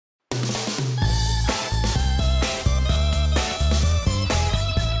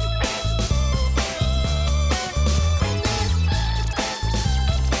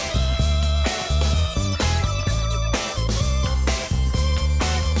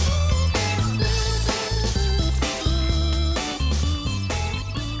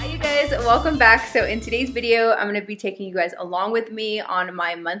welcome back. So in today's video, I'm going to be taking you guys along with me on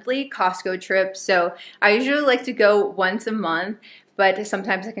my monthly Costco trip. So I usually like to go once a month, but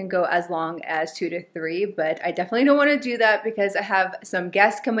sometimes I can go as long as 2 to 3, but I definitely don't want to do that because I have some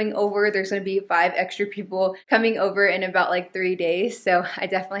guests coming over. There's going to be 5 extra people coming over in about like 3 days. So I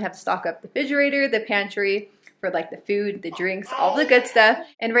definitely have to stock up the refrigerator, the pantry, for like the food, the drinks, all the good stuff.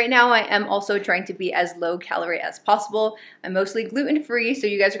 And right now I am also trying to be as low calorie as possible. I'm mostly gluten-free, so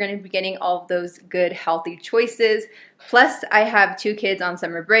you guys are going to be getting all of those good healthy choices. Plus I have 2 kids on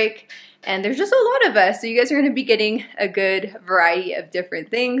summer break and there's just a lot of us, so you guys are going to be getting a good variety of different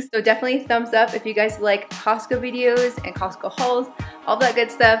things. So definitely thumbs up if you guys like Costco videos and Costco hauls, all that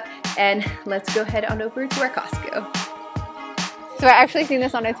good stuff. And let's go head on over to our Costco. So I actually seen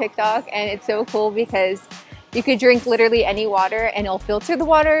this on a TikTok and it's so cool because you could drink literally any water and it'll filter the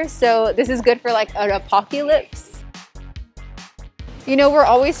water. So this is good for like an apocalypse. You know, we're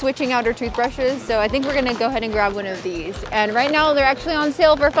always switching out our toothbrushes, so I think we're gonna go ahead and grab one of these. And right now they're actually on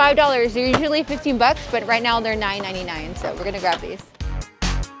sale for $5. They're usually 15 bucks, but right now they're $9.99. So we're gonna grab these.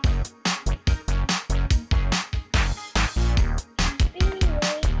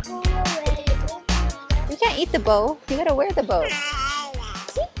 You can't eat the bow. You gotta wear the bow.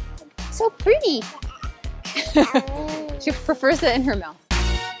 See? So pretty. She prefers it in her mouth.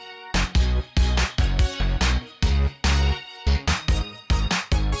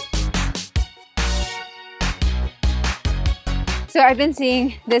 So I've been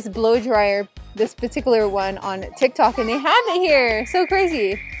seeing this blow dryer, this particular one on TikTok, and they have it here. So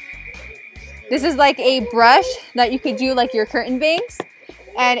crazy. This is like a brush that you could do like your curtain bangs,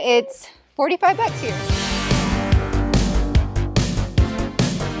 and it's 45 bucks here.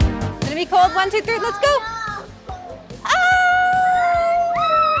 It's gonna be cold. 1, 2, 3, let's go.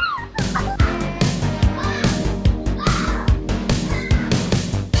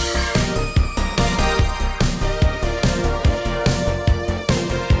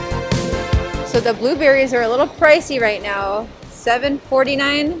 So the blueberries are a little pricey right now,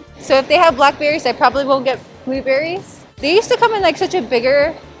 $7.49. So if they have blackberries, I probably won't get blueberries. They used to come in like such a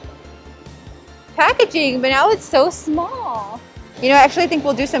bigger packaging, but now it's so small. You know, I actually think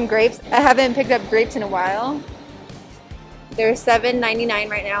we'll do some grapes. I haven't picked up grapes in a while. They're $7.99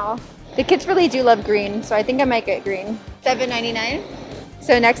 right now. The kids really do love green, so I think I might get green. $7.99.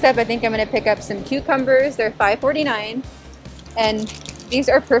 So next up, I think I'm gonna pick up some cucumbers. They're $5.49. And these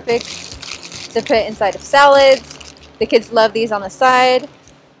are perfect to put inside of salads. The kids love these on the side.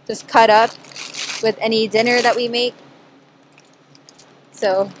 Just cut up with any dinner that we make.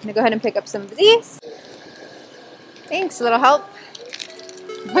 So I'm gonna go ahead and pick up some of these. Thanks, a little help.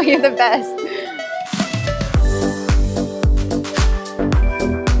 Oh, you're the best.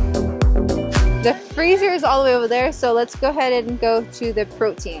 The freezer is all the way over there, so let's go ahead and go to the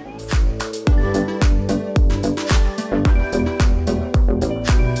proteins.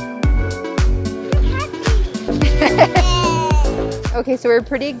 Okay, so we're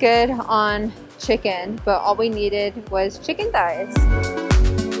pretty good on chicken, but all we needed was chicken thighs.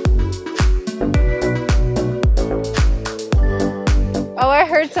 Oh, I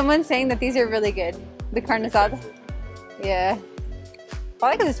heard someone saying that these are really good. The carne asada. Yeah.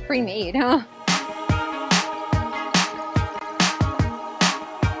 Probably because it's pre-made, huh?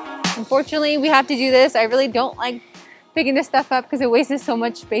 Unfortunately, we have to do this. I really don't like picking this stuff up because it wastes so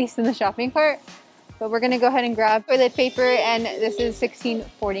much space in the shopping cart. But we're gonna go ahead and grab toilet paper, and this is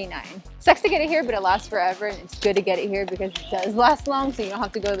 $16.49. Sucks to get it here, but it lasts forever, and it's good to get it here because it does last long, so you don't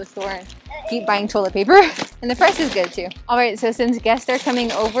have to go to the store and keep buying toilet paper. And the price is good too. All right, so since guests are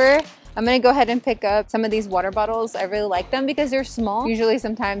coming over, I'm gonna go ahead and pick up some of these water bottles. I really like them because they're small. Usually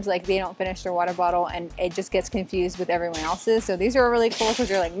sometimes like they don't finish their water bottle and it just gets confused with everyone else's. So these are really cool because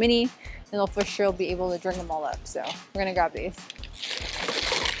they're like mini, and they'll for sure be able to drink them all up. So we're gonna grab these.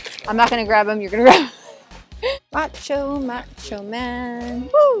 I'm not gonna grab them, you're gonna grab them. Macho man.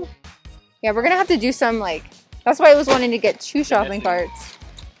 Woo! Yeah, we're gonna have to do some like, that's why I was wanting to get 2 shopping carts.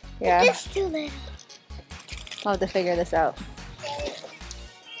 Yeah. It's too little. I'll have to figure this out.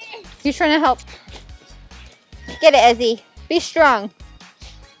 He's trying to help. Get it, Ezzy. Be strong.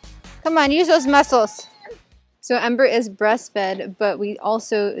 Come on, use those muscles. So Ember is breastfed, but we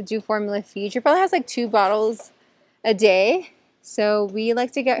also do formula feed. She probably has like 2 bottles a day. So we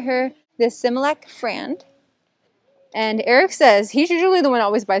like to get her this Similac brand. And Eric says he's usually the one that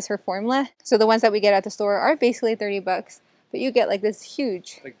always buys her formula. So the ones that we get at the store are basically 30 bucks. But you get like this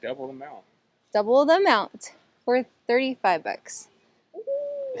huge. Like double the amount. Double the amount for 35 bucks.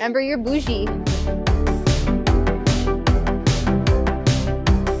 Ember, you're bougie.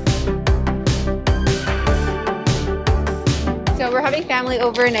 So we're having family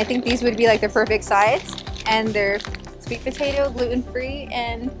over, and I think these would be like the perfect size. And they're sweet potato, gluten-free,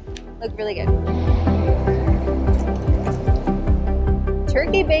 and look really good.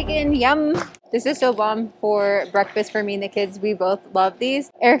 Turkey bacon, yum. This is so bomb for breakfast for me and the kids. We both love these.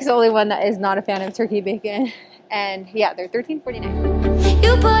 Eric's the only one that is not a fan of turkey bacon. And yeah, they're $13.49.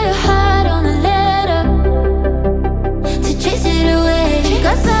 You put your heart on a letter to chase it away.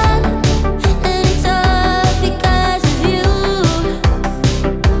 Got sun and it's all because of you.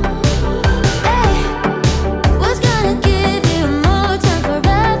 Hey, what's gonna give you more time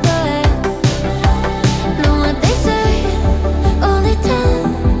forever? Know what they say, only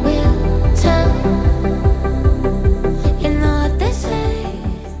time will tell. You know what they say.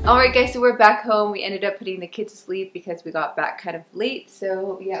 Alright guys, so we're back home. We ended up putting the kids to sleep because we got back kind of late.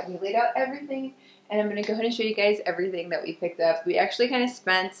 So yeah, we laid out everything, and I'm going to go ahead and show you guys everything that we picked up. We actually kind of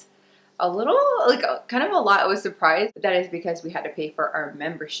spent a little, like kind of a lot. I was surprised, but that is because we had to pay for our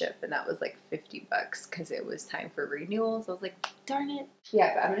membership, and that was like 50 bucks because it was time for renewal. So I was like, darn it.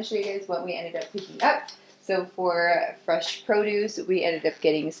 Yeah, but I'm going to show you guys what we ended up picking up. So for fresh produce, we ended up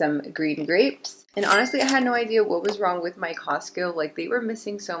getting some green grapes. And honestly, I had no idea what was wrong with my Costco. Like, they were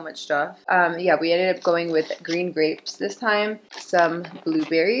missing so much stuff. Yeah, we ended up going with green grapes this time. Some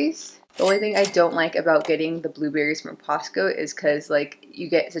blueberries. The only thing I don't like about getting the blueberries from Costco is because, like, you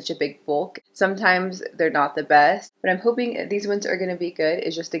get such a big bulk. Sometimes they're not the best, but I'm hoping these ones are going to be good.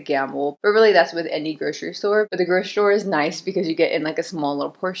 It's just a gamble. But really, that's with any grocery store. But the grocery store is nice because you get in, like, a small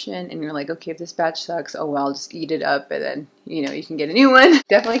little portion, and you're like, okay, if this batch sucks, oh well, I'll just eat it up, and then, you know, you can get a new one.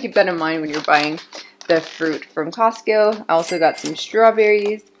 Definitely keep that in mind when you're buying the fruit from Costco. I also got some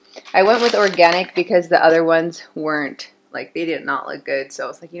strawberries. I went with organic because the other ones weren't. Like, they did not look good. So I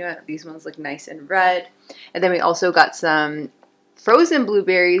was like, you know what? These ones look nice and red. And then we also got some frozen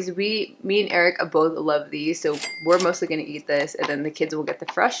blueberries. Me and Eric both love these. So we're mostly going to eat this. And then the kids will get the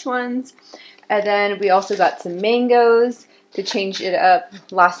fresh ones. And then we also got some mangoes to change it up.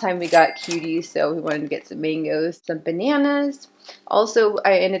 Last time we got cuties, so we wanted to get some mangoes. Some bananas. Also,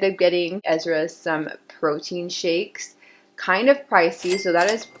 I ended up getting Ezra some protein shakes. Kind of pricey. So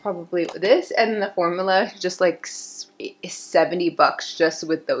that is probably this. And the formula, just like 70 bucks just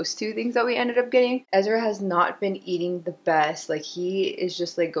with those two things that we ended up getting. Ezra has not been eating the best. Like, he is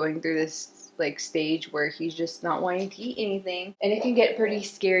just like going through this like stage where he's just not wanting to eat anything, and it can get pretty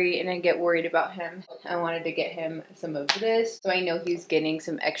scary, and I get worried about him. I wanted to get him some of this so I know he's getting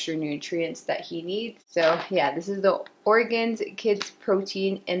some extra nutrients that he needs. So yeah, this is the Organs Kids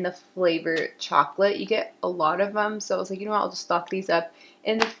Protein in the flavor chocolate. You get a lot of them, so I was like, you know what, I'll just stock these up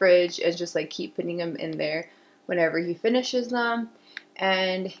in the fridge and just like keep putting them in there whenever he finishes them.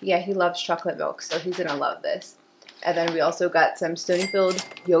 And yeah, he loves chocolate milk, so he's gonna love this. And then we also got some Stonyfield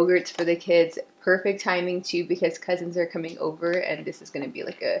yogurts for the kids. Perfect timing too, because cousins are coming over, and this is gonna be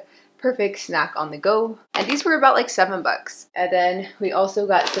like a perfect snack on the go. And these were about like 7 bucks. And then we also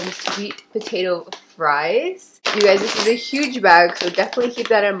got some sweet potato fries. You guys, this is a huge bag, so definitely keep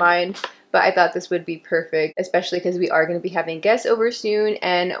that in mind. But I thought this would be perfect, especially because we are going to be having guests over soon,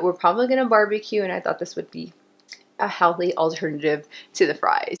 and we're probably going to barbecue, and I thought this would be a healthy alternative to the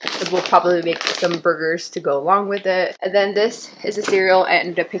fries. We'll probably make some burgers to go along with it. And then this is a cereal I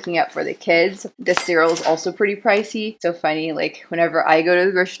ended up picking up for the kids. This cereal is also pretty pricey. So funny, like whenever I go to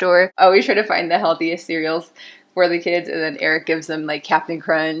the grocery store, I always try to find the healthiest cereals for the kids, and then Eric gives them like Captain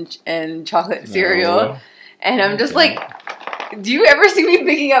Crunch and chocolate cereal. And I'm just like, do you ever see me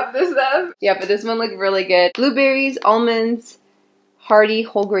picking up this stuff? Yeah, but this one looked really good. Blueberries, almonds, hearty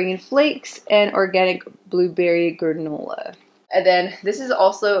whole grain flakes, and organic blueberry granola. And then this is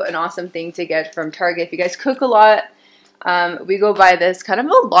also an awesome thing to get from Target. If you guys cook a lot, we go buy this kind of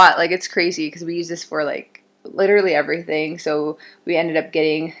a lot. Like, it's crazy because we use this for like literally everything. So we ended up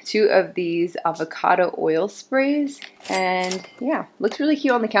getting 2 of these avocado oil sprays, and yeah, looks really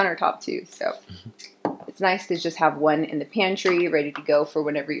cute on the countertop too. So it's nice to just have one in the pantry ready to go for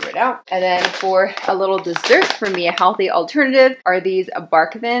whenever you run out. And then for a little dessert for me, a healthy alternative are these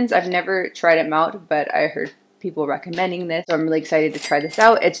bark thins. I've never tried them out, but I heard people recommending this, so I'm really excited to try this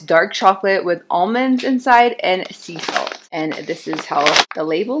out. It's dark chocolate with almonds inside and sea salt. And this is how the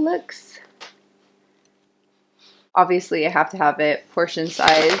label looks. Obviously, I have to have it portion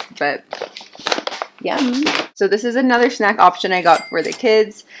size, but yum. So this is another snack option I got for the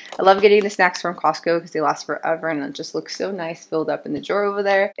kids. I love getting the snacks from Costco because they last forever, and it just looks so nice filled up in the drawer over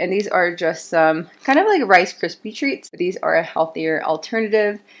there. And these are just some kind of like Rice Krispie treats. These are a healthier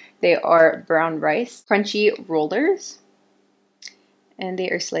alternative. They are brown rice crunchy rollers, and they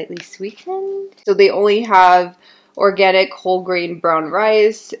are slightly sweetened. So they only have organic whole grain brown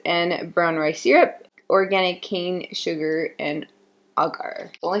rice and brown rice syrup, organic cane sugar, and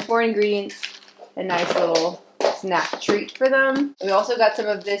agar. Only 4 ingredients, a nice little snack treat for them. We also got some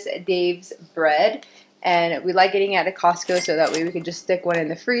of this Dave's bread, and we like getting it at Costco so that way we can just stick one in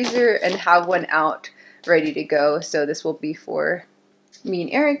the freezer and have one out ready to go. So this will be for me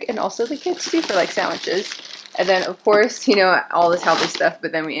and Eric and also the kids too for like sandwiches. And then of course, you know, all this healthy stuff,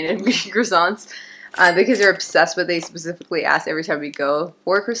 but then we ended up getting croissants. The kids are obsessed with it. They specifically ask every time we go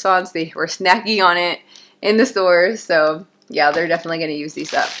for croissants. They were snacking on it in the store. So yeah, they're definitely going to use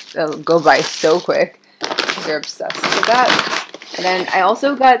these up. They'll go by so quick because they're obsessed with that. And then I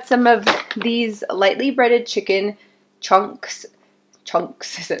also got some of these lightly breaded chicken chunks,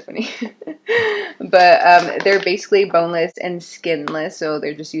 is that funny? But they're basically boneless and skinless, so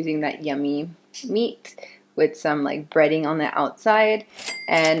they're just using that yummy meat with some like breading on the outside.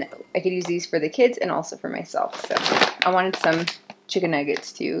 And I could use these for the kids and also for myself. So I wanted some chicken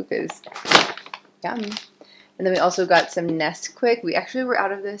nuggets too, because yum. And then we also got some Nesquik. We actually were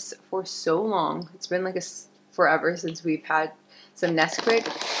out of this for so long. It's been like forever since we've had some Nesquik.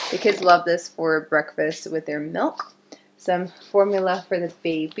 The kids love this for breakfast with their milk. Some formula for the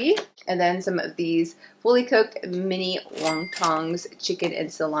baby, and then some of these fully cooked mini wontons, chicken and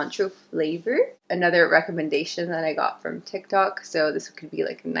cilantro flavor. Another recommendation that I got from TikTok, so this could be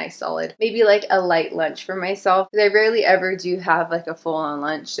like a nice solid, maybe like a light lunch for myself, because I rarely ever do have like a full-on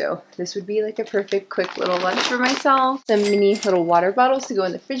lunch, so this would be like a perfect quick little lunch for myself. Some mini little water bottles to go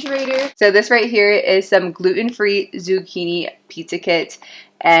in the refrigerator. So this right here is some gluten-free zucchini pizza kit,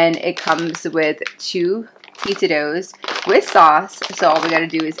 and it comes with 2 pizza doughs with sauce. So all we gotta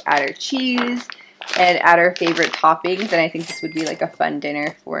do is add our cheese and add our favorite toppings, and I think this would be like a fun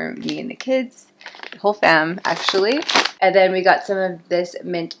dinner for me and the kids, the whole fam actually. And then we got some of this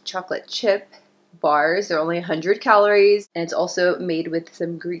mint chocolate chip bars. They're only 100 calories, and it's also made with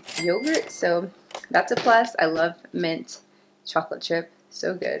some Greek yogurt, so that's a plus. I love mint chocolate chip,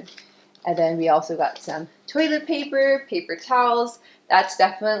 so good. And then we also got some toilet paper, paper towels. That's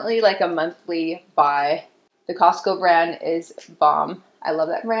definitely like a monthly buy. The Costco brand is bomb. I love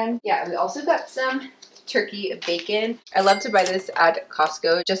that brand. Yeah, we also got some turkey bacon. I love to buy this at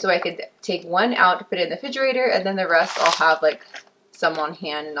Costco just so I could take one out to put it in the refrigerator, and then the rest I'll have like some on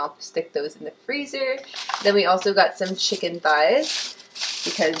hand and I'll stick those in the freezer. Then we also got some chicken thighs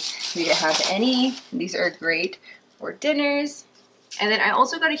because we didn't have any. These are great for dinners. And then I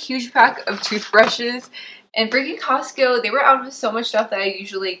also got a huge pack of toothbrushes. And freaking Costco, they were out of so much stuff that I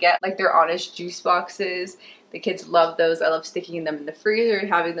usually get, like their Honest juice boxes. The kids love those. I love sticking them in the freezer and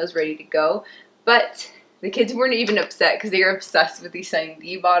having those ready to go. But the kids weren't even upset because they were obsessed with these Sunny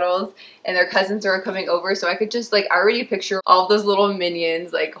D bottles, and their cousins are coming over, so I could just like, I already picture all those little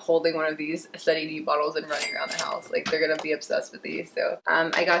minions like holding one of these Sunny D bottles and running around the house. Like, they're gonna be obsessed with these. So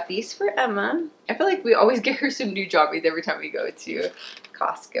I got these for Emma. I feel like we always get her some new jobbies every time we go to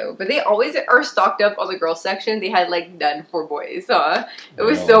Costco, but they always are stocked up on the girls section. They had like none for boys, huh? It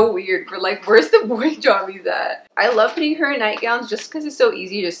was so weird. We're like, where's the boy jobbies at? I love putting her in nightgowns just because it's so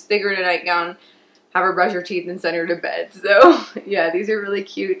easy. Just stick her in a nightgown, have her brush her teeth, and send her to bed. So yeah, these are really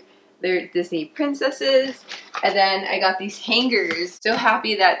cute. They're Disney princesses. And then I got these hangers. So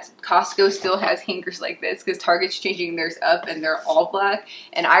happy that Costco still has hangers like this, because Target's changing theirs up and they're all black.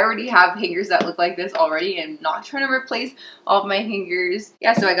 And I already have hangers that look like this already, and I'm not trying to replace all of my hangers.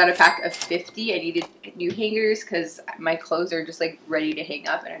 Yeah, so I got a pack of 50. I needed new hangers because my clothes are just like ready to hang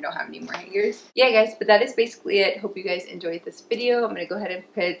up and I don't have any more hangers. Yeah guys, but that is basically it. Hope you guys enjoyed this video. I'm gonna go ahead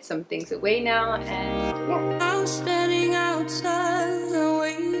and put some things away now, and yeah. I'm standing outside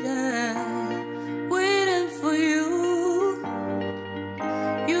waiting for you.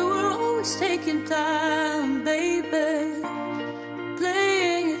 You were always taking time.